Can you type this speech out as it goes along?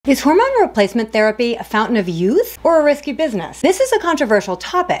Is hormone replacement therapy a fountain of youth or a risky business? This is a controversial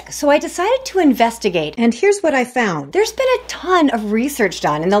topic, so I decided to investigate, and here's what I found. There's been a ton of research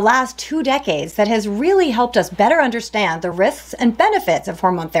done in the last 2 decades that has really helped us better understand the risks and benefits of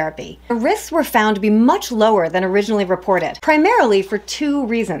hormone therapy. The risks were found to be much lower than originally reported, primarily for 2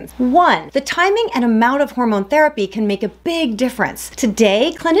 reasons. 1, the timing and amount of hormone therapy can make a big difference.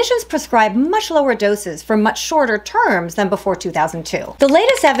 Today, clinicians prescribe much lower doses for much shorter terms than before 2002. The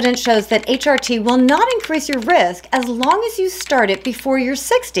latest evidence shows that HRT will not increase your risk as long as you start it before you're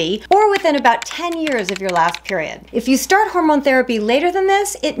 60 or within about 10 years of your last period. If you start hormone therapy later than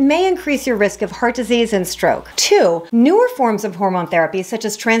this, it may increase your risk of heart disease and stroke. 2, newer forms of hormone therapy such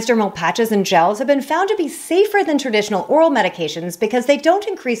as transdermal patches and gels have been found to be safer than traditional oral medications because they don't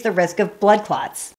increase the risk of blood clots.